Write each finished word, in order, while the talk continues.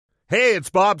Hey, it's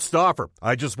Bob Stauffer.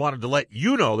 I just wanted to let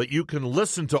you know that you can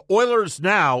listen to Oilers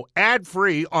Now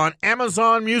ad-free on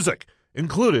Amazon Music,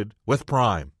 included with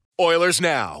Prime. Oilers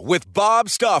Now with Bob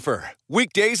Stauffer.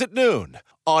 Weekdays at noon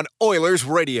on Oilers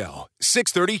Radio,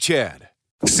 630 CHED.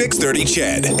 630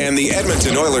 CHED and the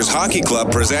Edmonton Oilers Hockey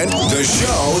Club present the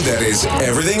show that is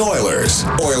everything Oilers.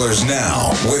 Oilers Now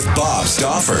with Bob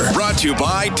Stauffer. Brought to you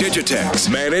by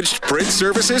Digitex. Managed print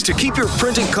services to keep your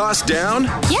printing costs down?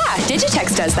 Yeah,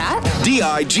 Digitex does that.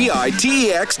 digitex.ca.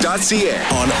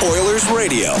 On Oilers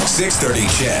Radio, 630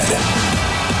 CHED.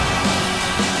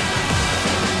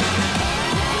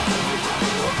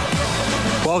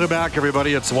 Welcome back,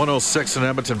 everybody. It's 106 in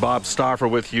Edmonton. Bob Stauffer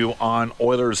with you on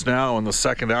Oilers Now. And the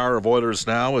second hour of Oilers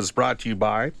Now is brought to you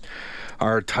by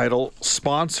our title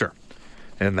sponsor,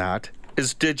 and that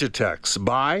is Digitex.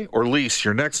 Buy or lease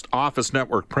your next office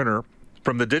network printer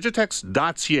from the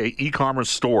Digitex.ca e-commerce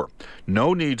store.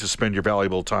 No need to spend your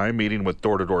valuable time meeting with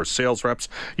door-to-door sales reps.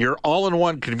 Your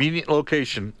all-in-one convenient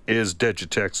location is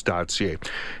Digitex.ca.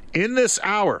 In this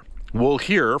hour, we'll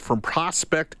hear from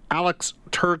prospect Alex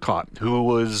Turcotte, who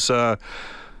was,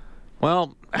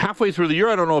 halfway through the year.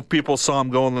 I don't know if people saw him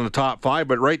going in the top 5,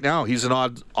 but right now he's an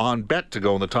odds-on bet to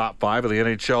go in the top 5 of the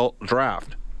NHL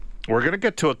draft. We're going to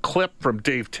get to a clip from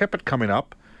Dave Tippett coming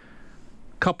up.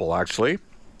 Couple, actually.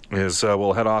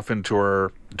 We'll head off into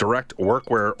our direct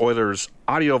Workwear Oilers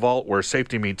audio vault, where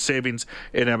safety meets savings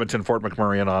in Edmonton, Fort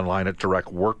McMurray, and online at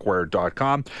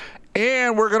directworkwear.com.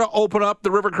 And we're going to open up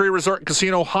the River Cree Resort and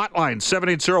Casino hotline,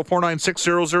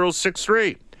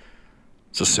 780-496-0063.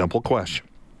 It's a simple question.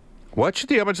 What should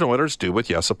the Edmonton Oilers do with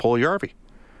Jesse Puljujärvi?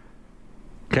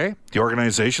 Okay, the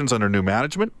organization's under new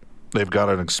management. They've got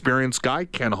an experienced guy,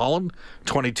 Ken Holland,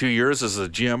 22 years as the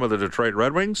GM of the Detroit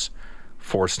Red Wings,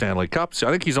 4 Stanley Cups.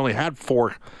 I think he's only had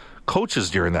 4 coaches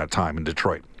during that time in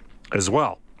Detroit as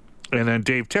well. And then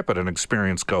Dave Tippett, an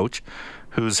experienced coach,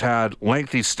 who's had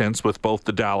lengthy stints with both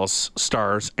the Dallas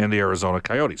Stars and the Arizona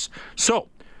Coyotes. So,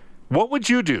 what would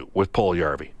you do with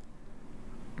Puljujärvi?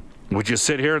 Would you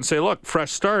sit here and say, look,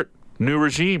 fresh start, new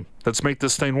regime, let's make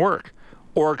this thing work?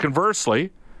 Or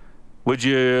conversely, would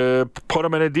you put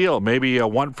him in a deal, maybe a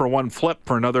 1-for-1 flip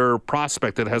for another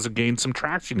prospect that hasn't gained some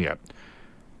traction yet?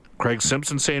 Craig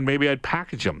Simpson saying maybe I'd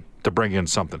package him to bring in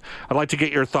something. I'd like to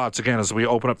get your thoughts again as we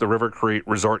open up the River Cree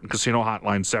Resort and Casino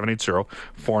hotline,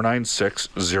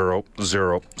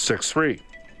 780-496-0063.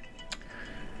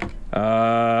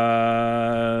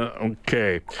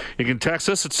 Okay. You can text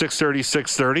us at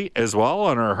 630-630 as well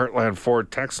on our Heartland Ford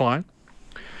text line.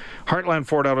 Heartland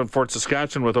Ford out in Fort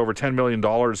Saskatchewan with over $10 million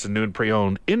in new and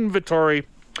pre-owned inventory.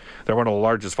 They're one of the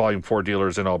largest volume Ford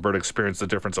dealers in Alberta. Experience the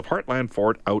difference of Heartland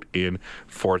Ford out in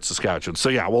Fort Saskatchewan. So,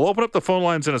 yeah, we'll open up the phone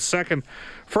lines in a second.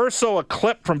 First, a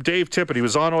clip from Dave Tippett. He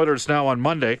was on Oilers Now on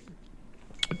Monday.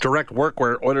 Direct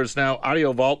Workwear, Oilers Now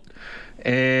audio vault.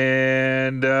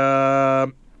 And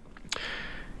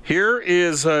here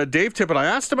is Dave Tippett. I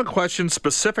asked him a question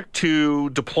specific to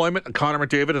deployment of Connor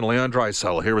McDavid and Leon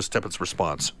Draisaitl. Here was Tippett's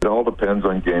response. It all depends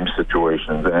on game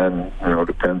situations, and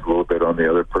depends a little bit on the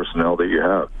other personnel that you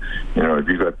have. If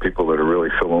you got people that are really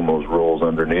filling those roles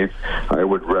underneath, I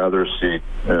would rather see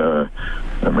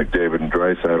McDavid and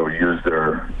Draisaitl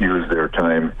use their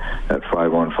time at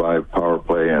 5-on-5 power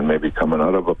play and maybe coming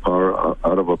out of a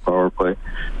power play.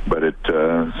 But it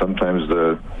sometimes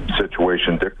the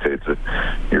situation dictates it.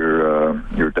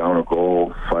 You're down a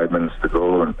goal, 5 minutes to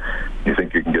go, and you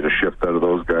think you can get a shift out of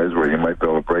those guys where you might be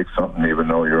able to break something even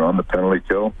though you're on the penalty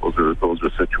kill. Those are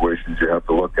situations you have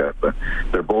to look at. But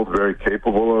they're both very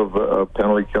capable of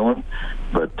penalty killing.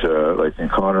 But like in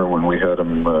Connor, when I had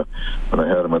him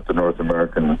at the North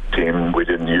American team, we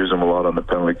didn't use him a lot on the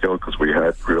penalty kill because we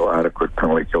had real adequate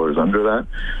penalty killers under that.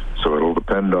 So it'll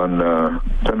depend on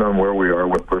where we are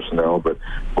with personnel. But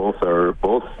both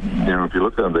if you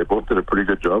look at them, they both did a pretty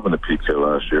good job in the PK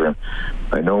last year. And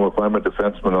I know if I'm a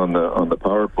defenseman on the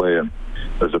power play and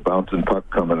there's a bouncing puck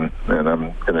coming and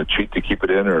I'm going to cheat to keep it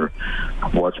in or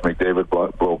watch McDavid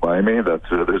blow by me,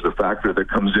 there's a factor that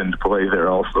comes into play there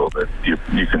also, that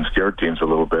you can scare teams a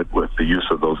little bit with the use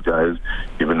of those guys,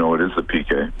 even though it is the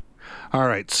PK. All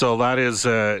right, so that is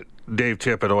Dave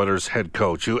Tippett, Oilers head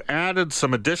coach, who added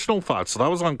some additional thoughts. So that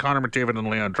was on Connor McDavid and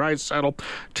Leon Draisaitl.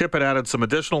 Tippett added some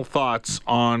additional thoughts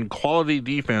on quality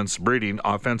defense breeding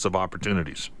offensive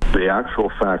opportunities. The actual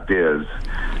fact is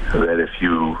that if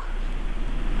you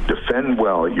defend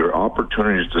well, your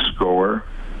opportunities to score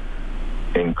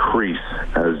increase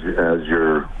as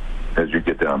you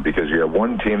get down, because you have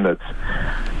one team that's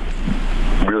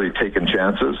really taking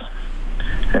chances.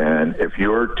 And if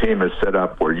your team is set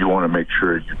up where you want to make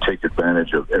sure you take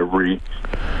advantage of every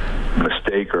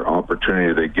mistake or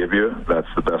opportunity they give you, that's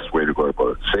the best way to go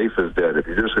about it. Safe is dead. If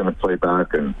you're just going to play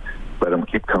back and let them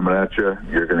keep coming at you,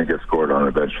 you're going to get scored on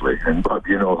eventually. And Bob,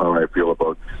 you know how I feel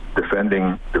about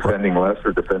defending less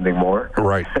or defending more.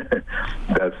 Right.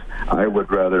 I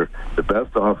would rather, the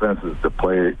best offense is to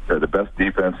play, or the best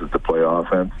defense is to play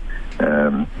offense.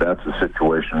 And that's a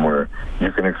situation where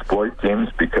you can exploit teams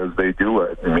because they do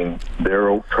it. I mean,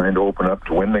 they're trying to open up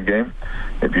to win the game.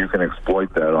 If you can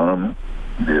exploit that on them,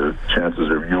 the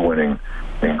chances of you winning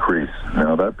increase.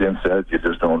 Now, that being said, you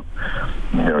just don't,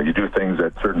 you do things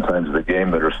at certain times of the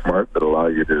game that are smart that allow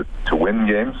you to win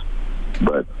games,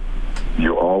 but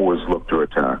you always look to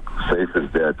attack. Safe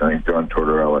is dead. I think John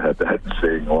Tortorella had that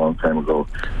saying a long time ago,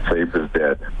 safe is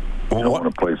dead. You don't want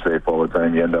to play safe all the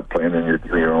time. You end up playing in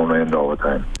your own end all the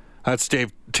time. That's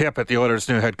Dave Tippett, the Oilers'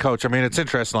 new head coach. I mean, it's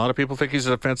interesting. A lot of people think he's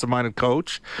a defensive-minded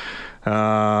coach.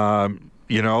 When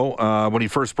he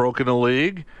first broke in the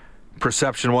league,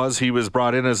 perception was he was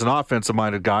brought in as an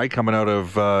offensive-minded guy coming out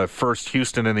of first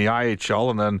Houston in the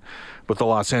IHL and then with the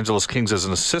Los Angeles Kings as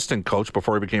an assistant coach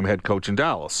before he became head coach in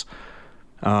Dallas.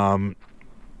 I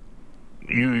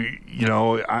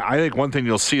think one thing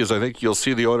you'll see is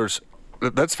the Oilers,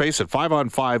 let's face it,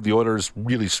 5-on-5, the Oilers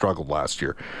really struggled last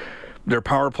year. Their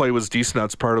power play was decent.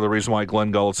 That's part of the reason why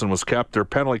Glenn Gulutzan was kept. Their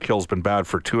penalty kill's been bad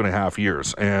for 2.5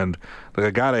 years. And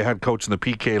the guy they had coaching the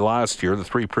PK last year, the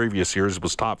 3 previous years,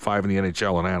 was top 5 in the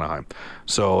NHL in Anaheim.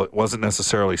 So it wasn't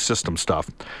necessarily system stuff.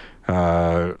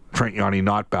 Trent Yawney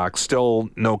not back.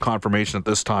 Still no confirmation at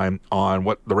this time on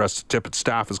what the rest of Tippett's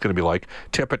staff is going to be like.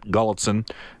 Tippett, Gulutzan.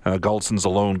 Gulutzan's a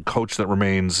lone coach that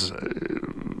remains.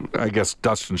 I guess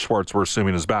Dustin Schwartz, we're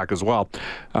assuming, is back as well.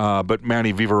 But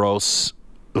Manny Viveros,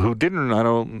 who I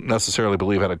don't necessarily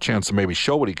believe had a chance to maybe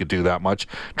show what he could do that much.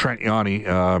 Trent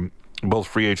Yawney, both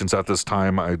free agents at this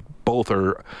time. Both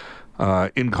are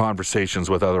in conversations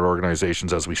with other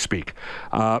organizations as we speak.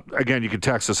 Again, you can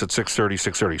text us at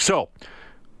 630. So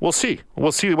we'll see.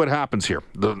 We'll see what happens here.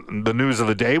 The news of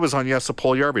the day was on Jesse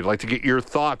Puljujärvi. I'd like to get your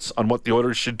thoughts on what the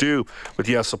Oilers should do with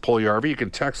Jesse Puljujärvi. You can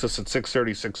text us at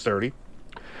 630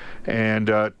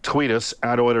 and tweet us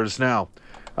at Oilers Now.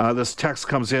 This text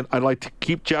comes in. I'd like to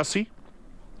keep Jesse,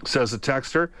 says the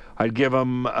texter. I'd give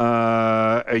him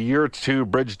a year or 2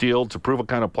 bridge deal to prove what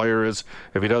kind of player he is.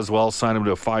 If he does well, sign him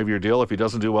to a 5-year deal. If he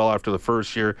doesn't do well after the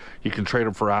first year, you can trade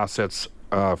him for assets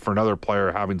for another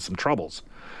player having some troubles.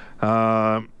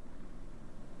 Ryan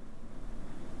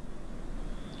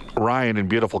in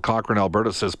beautiful Cochrane,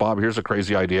 Alberta says, Bob, here's a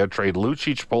crazy idea. Trade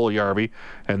Lucic, Puljujärvi,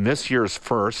 and this year's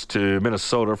first to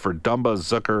Minnesota for Dumba,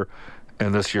 Zucker,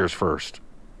 and this year's first.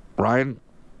 Ryan,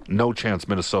 no chance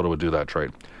Minnesota would do that trade.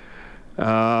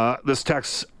 This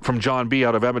text from John B.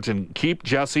 out of Edmonton. Keep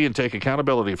Jesse and take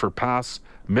accountability for past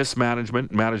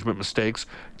management mistakes.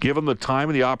 Give him the time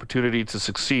and the opportunity to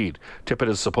succeed. Tippett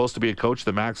is supposed to be a coach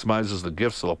that maximizes the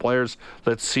gifts of the players.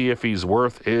 Let's see if he's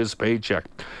worth his paycheck.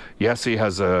 Jesse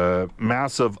has a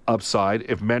massive upside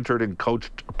if mentored and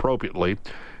coached appropriately.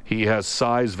 He has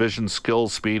size, vision,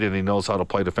 skills, speed, and he knows how to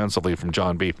play defensively, from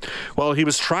John B. Well, he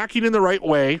was tracking in the right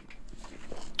way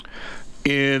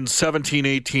in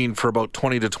 17-18 for about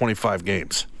 20 to 25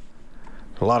 games.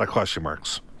 A lot of question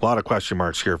marks. A lot of question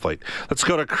marks here of late. Let's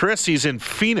go to Chris. He's in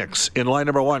Phoenix in line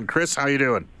number 1. Chris, how you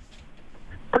doing?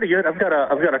 Pretty good. I've got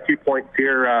a few points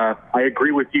here. I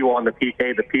agree with you on the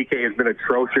PK. The PK has been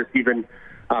atrocious even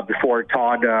before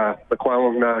Todd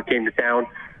McClellan came to town.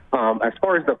 As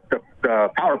far as the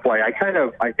power play, I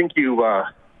think you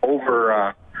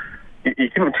you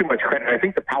give them too much credit. I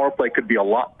think the power play could be a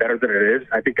lot better than it is.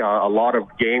 I think a lot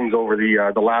of games over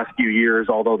the last few years,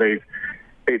 although they've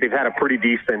had a pretty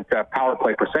decent power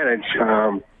play percentage,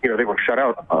 they were shut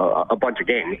out a bunch of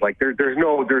games. Like there's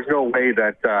no way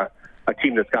that a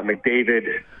team that's got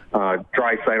McDavid,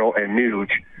 Draisaitl, and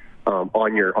Nuge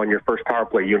on your first power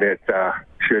play unit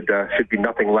should be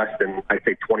nothing less than, I'd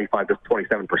say, 25 to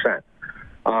 27%.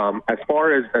 As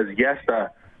far as yes,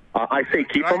 I say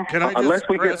keep them unless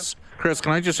we get. Chris,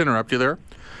 can I just interrupt you there?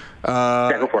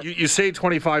 Yeah, go for it. You say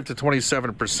 25 to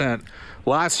 27%.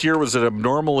 Last year was an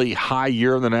abnormally high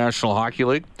year in the National Hockey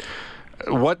League.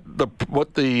 What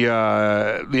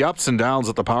the ups and downs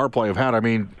that the power play have had. I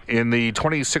mean, in the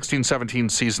 2016-17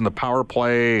 season, the power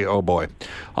play, oh boy,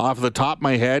 off the top of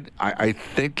my head, I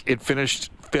think it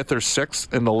finished 5th or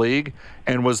 6th in the league,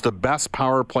 and was the best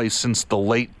power play since the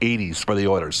late 80s for the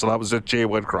Oilers. So that was at Jay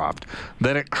Woodcroft.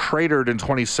 Then it cratered in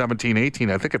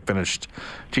 2017-18. I think it finished,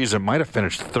 it might have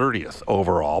finished 30th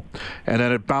overall. And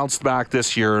then it bounced back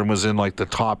this year and was in like the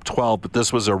top 12. But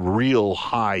this was a real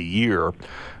high year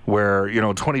where,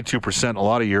 22% a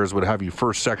lot of years would have you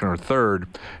first, second, or third,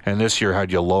 and this year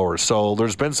had you lower. So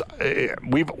there's been,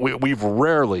 we've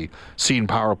rarely seen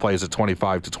power plays at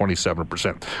 25 to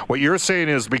 27%. What you're saying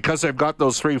is because they've got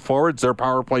those three forwards, their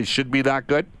power play should be that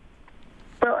good?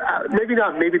 Well, maybe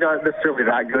not necessarily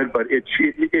that good, but it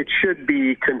should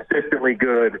be consistently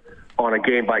good on a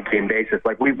game-by-game basis.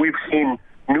 Like we've seen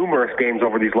numerous games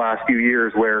over these last few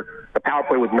years where the power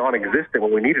play was non-existent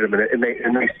when we needed them, and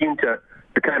they seem to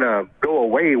kind of go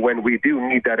away when we do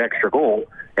need that extra goal,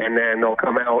 and then they'll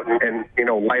come out and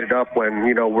light it up when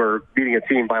we're beating a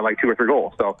team by like 2 or 3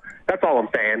 goals. So that's all I'm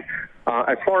saying.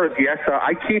 As far as Yessa,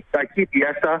 I keep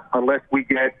Yessa unless we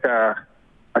get a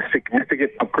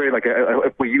significant upgrade, like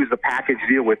if we use the package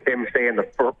deal with him, say in the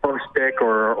first pick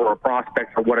or a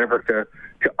prospect or whatever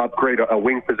to upgrade a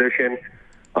wing position.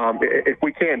 If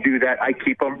we can't do that, I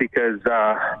keep him because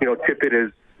Tippett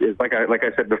is like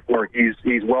I said before,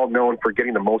 he's well known for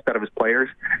getting the most out of his players,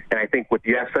 and I think with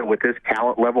Yessa, with his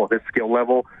talent level, his skill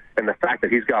level, and the fact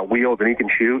that he's got wheels and he can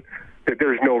shoot, that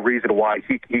there's no reason why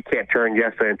he can't turn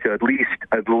Yessa into at least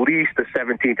a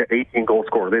 17 to 18 goal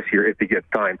scorer this year if he gets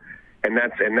time, and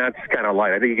that's kind of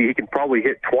light. I think he can probably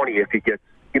hit 20 if he gets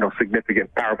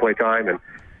significant power play time and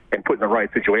put in the right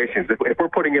situations. If we're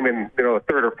putting him in a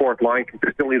third or fourth line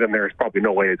consistently, then there's probably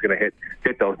no way he's going to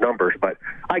hit those numbers. But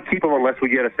I keep him unless we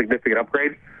get a significant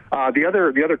upgrade. The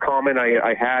other comment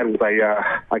I had was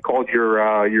I called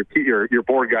your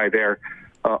board guy there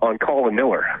on Colin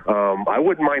Miller. I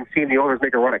wouldn't mind seeing the Oilers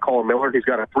make a run at Colin Miller. He's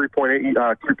got a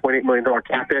 $3.8 million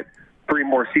cap hit, 3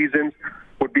 more seasons.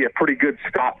 Would be a pretty good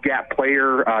stopgap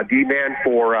player, D-man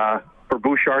for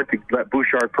Bouchard, to let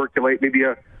Bouchard percolate maybe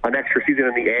an extra season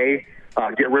in the A,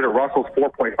 get rid of Russell's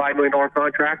 $4.5 million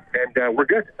contract, and we're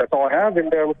good. That's all I have,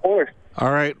 and with Oilers.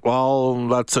 All right, well,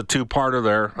 that's a two-parter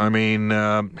there. I mean,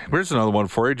 here's another one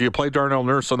for you. Do you play Darnell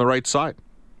Nurse on the right side?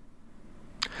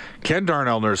 Can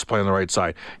Darnell Nurse play on the right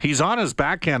side? He's on his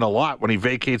backhand a lot when he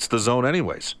vacates the zone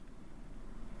anyways.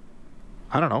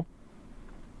 I don't know.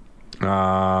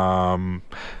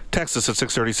 Text us at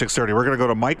 630-630. We're going to go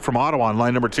to Mike from Ottawa on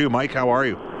line number 2. Mike, how are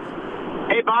you?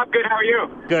 Hey, Bob. Good. How are you?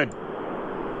 Good.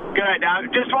 Good.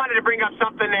 Just wanted to bring up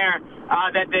something there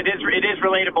that is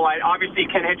relatable. Obviously,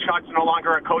 Ken Hitchcock's no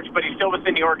longer a coach, but he's still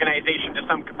within the organization to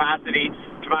some capacity,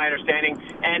 to my understanding.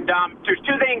 And there's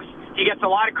 2 things. He gets a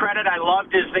lot of credit. I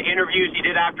loved the interviews he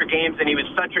did after games, and he was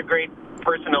such a great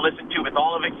person to listen to with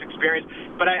all of his experience.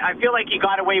 But I feel like he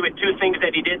got away with 2 things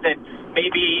that he did that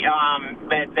maybe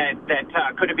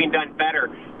that could have been done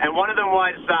better. And one of them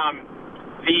was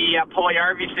the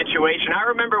Puljujarvi situation. I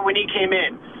remember when he came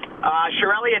in,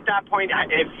 Chiarelli at that point,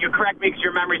 if you correct me because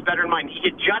your memory's better than mine, he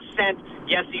had just sent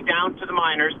Yessi down to the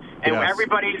minors, and yes.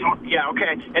 everybody in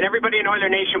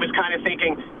Northern Nation was kind of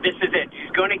thinking, this is it.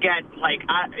 He's going to get,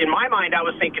 in my mind, I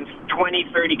was thinking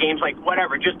 20, 30 games,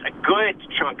 whatever, just a good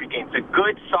chunk of games, a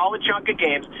good, solid chunk of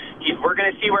games. We're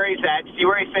going to see where he's at, see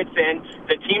where he fits in.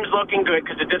 The team's looking good,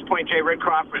 because at this point, Jay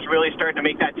Woodcroft was really starting to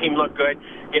make that team look good.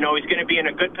 He's going to be in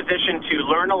a good position to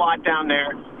learn a lot down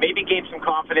there, maybe gain some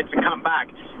confidence and come back.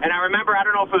 And I remember, I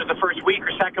don't know if it was the first week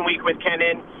or second week with Ken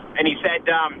in, and he said,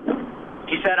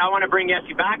 I want to bring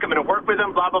Yessi back. I'm going to work with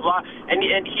him, blah, blah, blah. And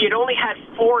he had only had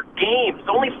 4 games.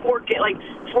 Only 4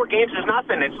 games is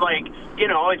nothing. It's like,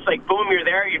 boom, you're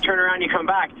there, you turn around, you come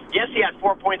back. Yes, he had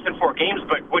 4 points in 4 games,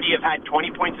 but would he have had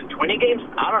 20 points in 20 games?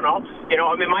 I don't know.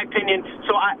 In my opinion,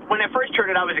 so when I first heard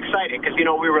it, I was excited because,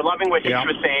 we were loving what Hitch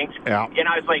was saying. Yeah. And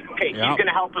I was like, okay, he's going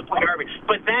to help us play Harvey.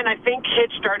 But then I think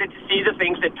Hitch started to see the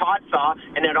things that Todd saw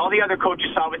and that all the other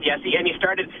coaches saw with Yessi, and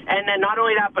and then not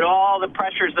only that, but all the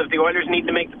pressures of the Oilers need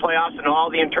to make the playoffs and all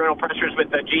the internal pressures with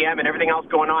the GM and everything else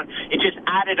going on. It just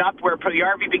added up where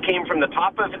Puljujarvi became from the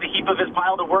top of the heap of his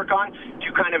pile to work on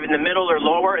to kind of in the middle or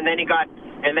lower, and then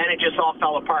it just all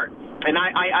fell apart. And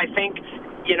I think,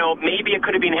 maybe it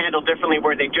could have been handled differently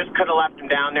where they just could have left him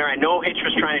down there. I know Hitch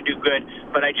was trying to do good,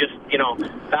 but I just,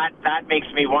 that makes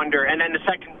me wonder. And then the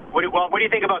second, what do you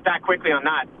think about that quickly on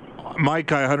that?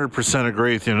 Mike, I 100%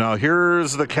 agree with you. Now,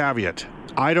 here's the caveat.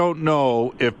 I don't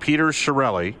know if Peter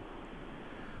Chiarelli,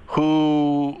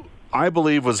 who I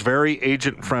believe was very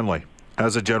agent-friendly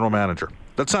as a general manager.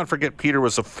 Let's not forget Peter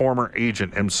was a former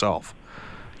agent himself.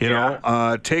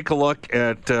 Take a look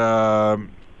at,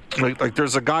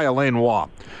 there's a guy, Alain Waugh,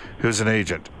 who's an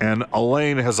agent, and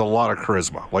Alain has a lot of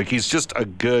charisma. Like, he's just a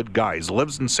good guy. He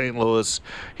lives in St. Louis.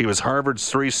 He was Harvard's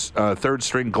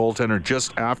third-string goaltender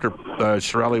just after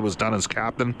Chiarelli was done as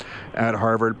captain at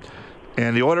Harvard.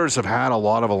 And the Oilers have had a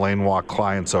lot of Alain Walk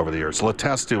clients over the years.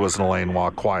 Letestu was an Alain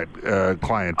Walk client.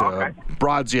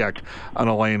 Brodziak, an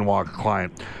Alain Walk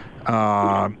client.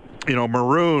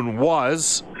 Maroon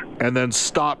was, and then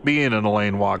stopped being an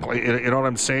Alain Walk. You know what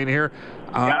I'm saying here?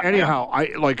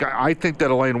 I think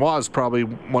that Alain was probably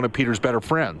one of Peter's better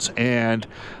friends, and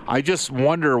I just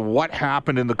wonder what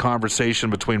happened in the conversation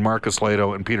between Marcus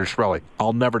Lehto and Peter Chiarelli.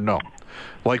 I'll never know.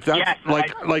 Like that, yes,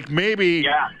 maybe,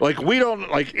 we don't,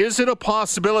 is it a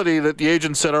possibility that the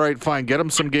agent said, all right, fine, get him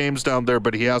some games down there,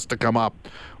 but he has to come up?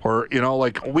 Or,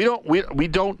 we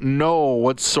don't know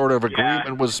what sort of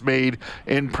agreement was made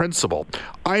in principle.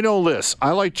 I know this.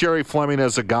 I like Jerry Fleming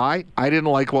as a guy. I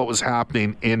didn't like what was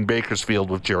happening in Bakersfield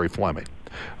with Jerry Fleming.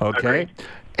 Okay? Agreed.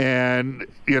 And,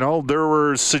 there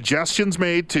were suggestions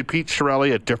made to Pete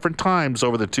Chiarelli at different times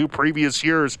over the 2 previous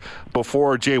years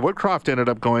before Jay Woodcroft ended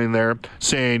up going there,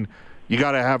 saying, you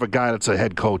got to have a guy that's a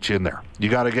head coach in there. You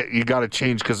got to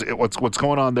change because what's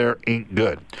going on there ain't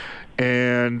good.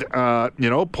 And,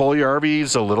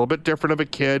 Puljujarvi's a little bit different of a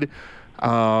kid.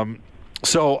 But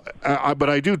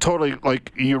I do totally,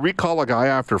 you recall a guy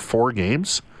after 4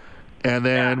 games, and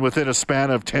then within a span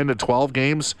of 10 to 12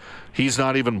 games, he's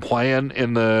not even playing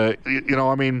in the,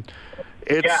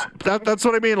 that's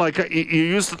what I mean. Like, you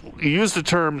use the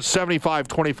term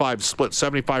 75-25 split,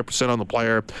 75% on the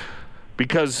player,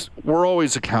 because we're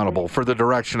always accountable for the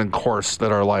direction and course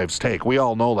that our lives take. We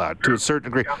all know that to a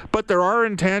certain degree. But there are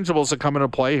intangibles that come into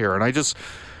play here, and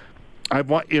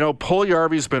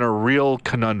Puljujarvi's been a real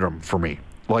conundrum for me.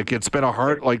 Like, it's been a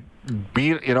hard,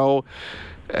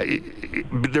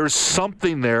 there's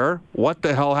something there. What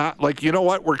the hell?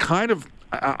 We're kind of,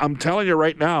 I'm telling you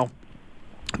right now,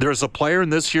 there's a player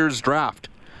in this year's draft.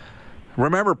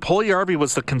 Remember, Puljujarvi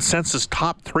was the consensus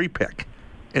top 3 pick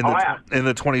in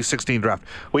the 2016 draft.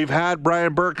 We've had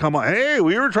Brian Burke come on. Hey,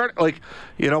 we were trying to,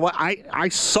 I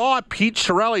saw Pete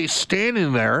Chiarelli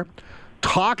standing there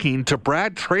talking to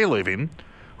Brad Treliving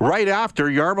right after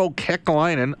Jarmo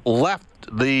Kekalainen left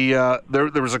there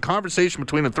was a conversation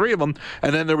between the 3 of them,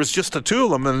 and then there was just the 2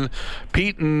 of them, and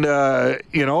Pete and there's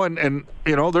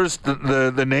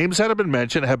the names that have been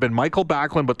mentioned have been Michael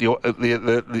Backlund, but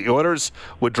the Oilers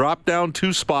would drop down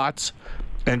 2 spots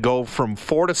and go from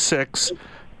 4 to 6,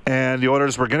 and the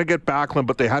Oilers were going to get Backlund,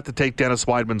 but they had to take Dennis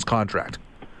Weidman's contract.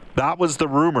 That was the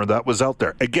rumor that was out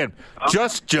there. Again,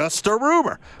 just a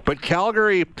rumor. But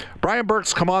Calgary, Brian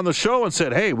Burke's come on the show and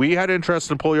said, hey, we had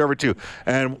interest in Puljujarvi too.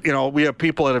 And, we have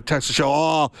people that have texted the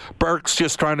show, Burke's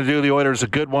just trying to do the Oilers a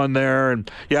good one there,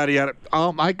 and yada, yada.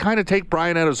 I kind of take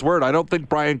Brian at his word. I don't think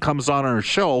Brian comes on our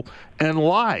show and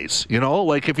lies.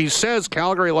 If he says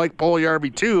Calgary like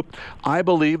Puljujarvi too, I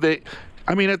believe that,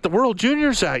 at the World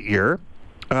Juniors that year,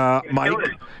 Mike,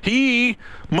 he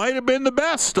might have been the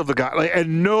best of the guys,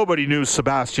 and nobody knew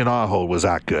Sebastian Aho was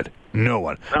that good. No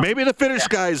one. No. Maybe the Finnish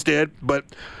guys did, but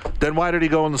then why did he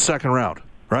go in the second round,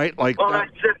 right? That's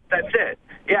it.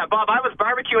 Yeah, Bob, I was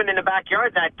barbecuing in the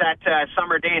backyard that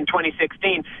summer day in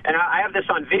 2016, and I have this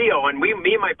on video, and me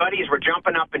and my buddies were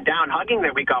jumping up and down, hugging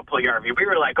that we got Puljujarvi. We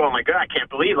were like, oh, my God, I can't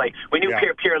believe. We knew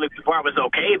Pierre-Luc Dubois was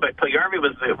okay, but Puljujarvi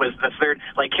was the third.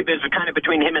 It was kind of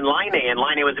between him and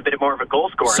Laine was a bit more of a goal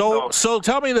scorer. So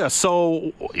tell me this.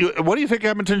 So what do you think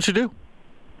Edmonton should do?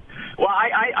 Well,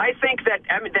 I think that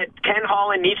Ken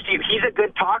Holland needs to. He's a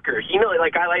good talker.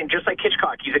 Just like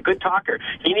Hitchcock, he's a good talker.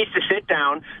 He needs to sit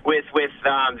down with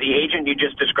the agent you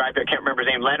just described. I can't remember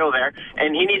his name, Lehto there,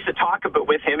 and he needs to talk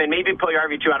with him, and maybe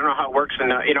Puljujarvi too. I don't know how it works,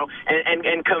 and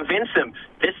convince him.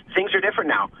 Things are different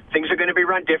now. Things are going to be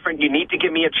run different. You need to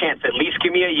give me a chance. At least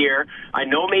give me a year. I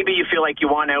know maybe you feel like you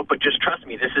want out, but just trust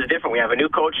me. This is different. We have a new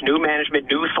coach, new management,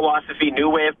 new philosophy, new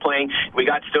way of playing. We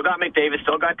still got McDavid,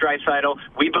 still got Draisaitl.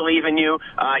 We believe in you.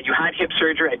 You had hip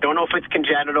surgery. I don't know if it's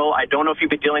congenital. I don't know if you've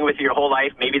been dealing with it your whole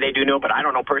life. Maybe they do know, but I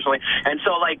don't know personally. And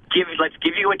so, let's give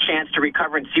you a chance to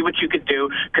recover and see what you could do,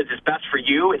 because it's best for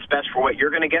you. It's best for what you're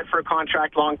going to get for a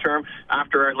contract long term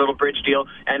after our little bridge deal,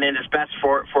 and then it's best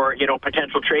for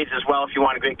potential trades as well if you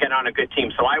want to get on a good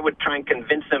team. So I would try and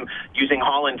convince them using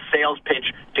Holland's sales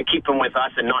pitch to keep him with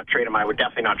us and not trade him. I would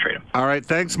definitely not trade him. All right,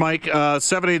 thanks, Mike.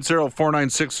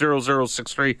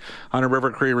 780-496-0063 on a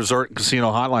River Cree Resort and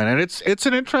Casino hotline, and it's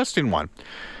an interesting one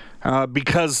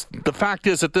because the fact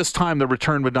is at this time the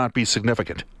return would not be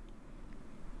significant.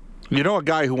 A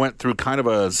guy who went through kind of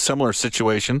a similar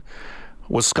situation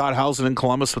was Scott Housen in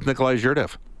Columbus with Nikolai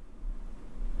Zhurdev.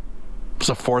 It was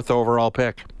a 4th overall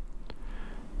pick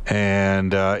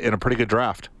and in a pretty good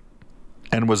draft.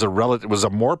 and was a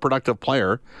more productive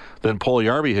player than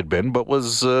Puljujärvi had been, but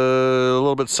was a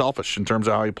little bit selfish in terms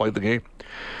of how he played the game.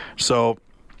 So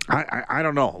I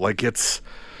don't know. Like, it's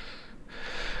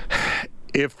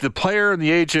if the player and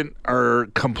the agent are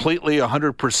completely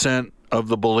 100% of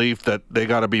the belief that they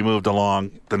got to be moved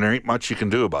along, then there ain't much you can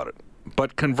do about it.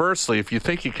 But conversely, if you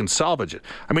think you can salvage it,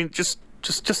 I mean, just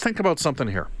think about something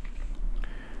here.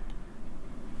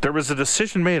 There was a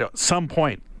decision made at some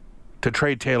point to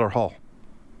trade Taylor Hall.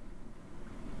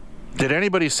 Did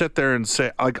anybody sit there and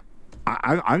say, like,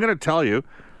 I'm going to tell you,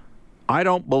 I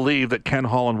don't believe that Ken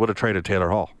Holland would have traded Taylor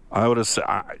Hall. I would have said,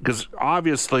 because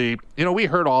obviously, we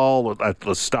heard all of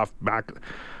the stuff back.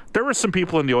 There were some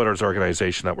people in the Oilers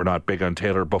organization that were not big on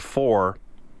Taylor before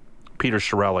Peter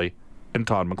Chiarelli and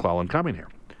Todd McLellan coming here.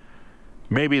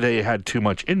 Maybe they had too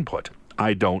much input.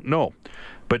 I don't know.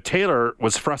 But Taylor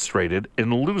was frustrated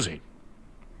in losing.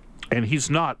 And he's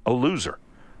not a loser.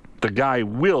 The guy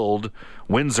willed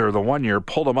Windsor the 1 year,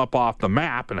 pulled him up off the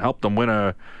map, and helped them win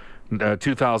a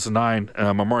 2009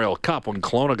 Memorial Cup when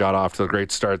Kelowna got off to a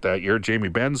great start that year, Jamie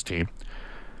Benn's team.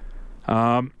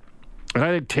 And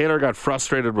I think Taylor got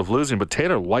frustrated with losing, but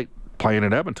Taylor liked playing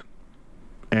in Edmonton.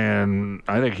 And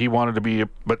I think he wanted to be,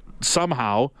 but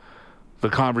somehow the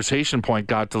conversation point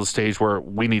got to the stage where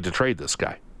we need to trade this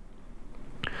guy.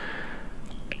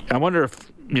 I wonder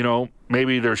if,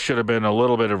 maybe there should have been a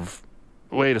little bit of,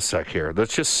 wait a sec here.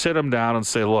 Let's just sit him down and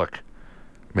say, look,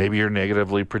 maybe you're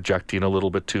negatively projecting a little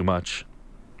bit too much.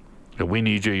 We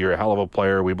need you. You're a hell of a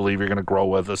player. We believe you're going to grow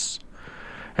with us.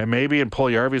 And maybe in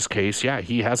Puljujärvi's case,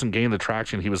 he hasn't gained the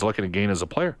traction he was looking to gain as a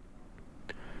player.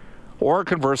 Or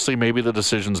conversely, maybe the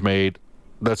decision's made,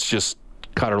 let's just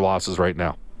cut our losses right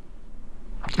now.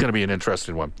 It's going to be an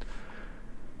interesting one.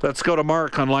 Let's go to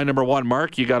Mark on line number 1.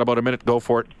 Mark, you got about a minute. Go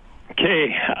for it.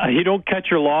 Okay. You don't cut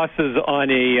your losses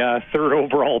on a third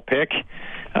overall pick.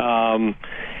 I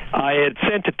had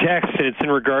sent a text, and it's in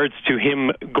regards to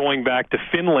him going back to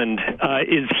Finland.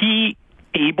 Is he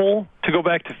able to go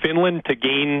back to Finland to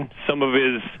gain some of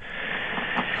his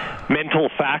mental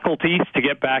faculties to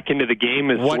get back into the game?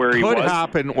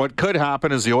 What could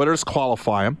happen is the Oilers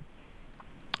qualify him,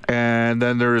 and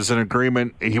then there is an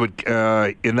agreement. He would,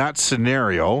 in that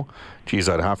scenario,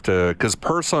 I'd have to, because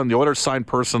the Oilers signed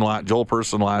Joel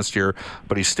Persson last year,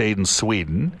 but he stayed in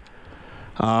Sweden.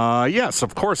 Yes,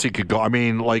 of course he could go. I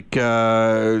mean, like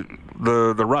the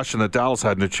Russian that Dallas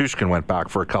had, Nichushkin, went back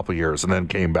for a couple years and then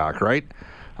came back, right?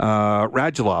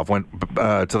 Radulov went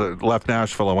left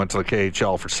Nashville and went to the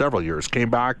KHL for several years. Came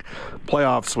back,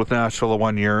 playoffs with Nashville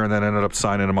 1 year, and then ended up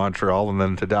signing to Montreal and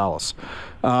then to Dallas.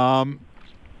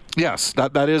 Yes,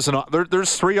 that is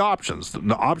there's 3 options.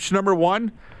 Option number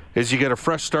 1 is you get a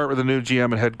fresh start with a new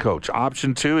GM and head coach.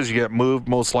 Option 2 is you get moved,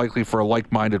 most likely for a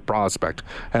like-minded prospect.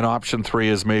 And option 3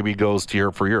 is maybe goes to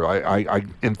year for year. I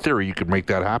in theory, you could make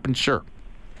that happen, sure.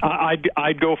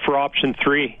 I'd go for option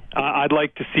 3. I'd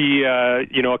like to see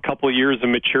a couple of years of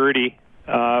maturity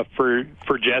for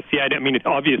Jesse. I mean,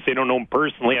 obviously I don't know him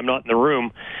personally. I'm not in the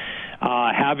room.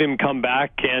 Have him come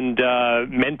back and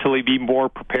mentally be more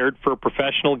prepared for a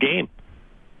professional game.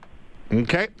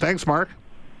 Okay, thanks, Mark.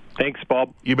 Thanks,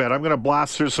 Bob. You bet. I'm going to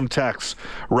blast through some texts.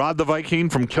 Rod the Viking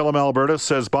from Killam, Alberta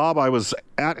says, Bob, I was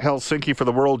at Helsinki for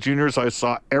the World Juniors. I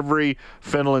saw every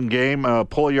Finland game.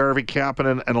 Puljujärvi,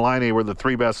 Kapanen, and Laine were the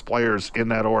 3 best players in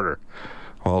that order.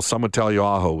 Well, some would tell you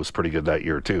Aho was pretty good that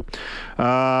year, too.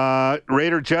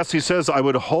 Raider Jesse says, I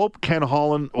would hope Ken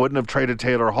Holland wouldn't have traded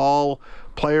Taylor Hall.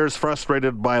 Players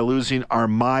frustrated by losing are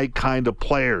my kind of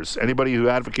players. Anybody who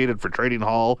advocated for trading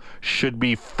Hall should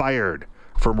be fired.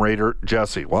 From Raider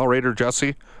Jesse. Well, Raider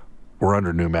Jesse, we're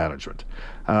under new management.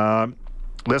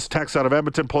 This text out of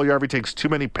Edmonton, Puljujärvi takes too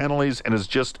many penalties and is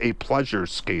just a pleasure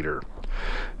skater.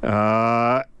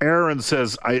 Aaron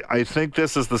says, I think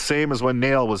this is the same as when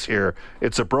Nail was here.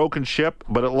 It's a broken ship,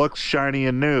 but it looks shiny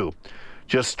and new.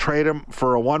 Just trade him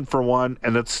for a 1-for-1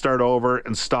 and let's start over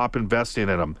and stop investing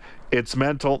in him. It's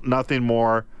mental, nothing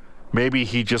more. Maybe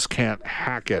he just can't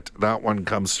hack it. That one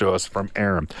comes to us from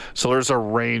Aaron. So there's a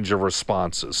range of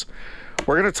responses.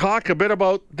 We're going to talk a bit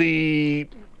about the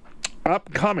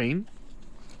upcoming,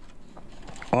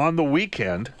 on the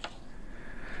weekend,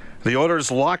 the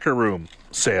Oilers locker room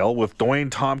sale with Dwayne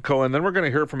Tomko. And then we're going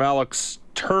to hear from Alex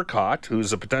Turcotte,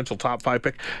 who's a potential top 5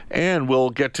 pick. And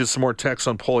we'll get to some more texts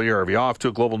on Puljujärvi. Off to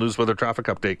a global news weather traffic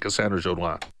update. Cassandra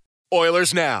Jodoin.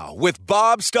 Oilers Now with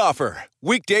Bob Stauffer.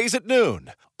 Weekdays at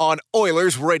noon on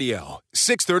Oilers Radio,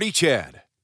 630 CHED.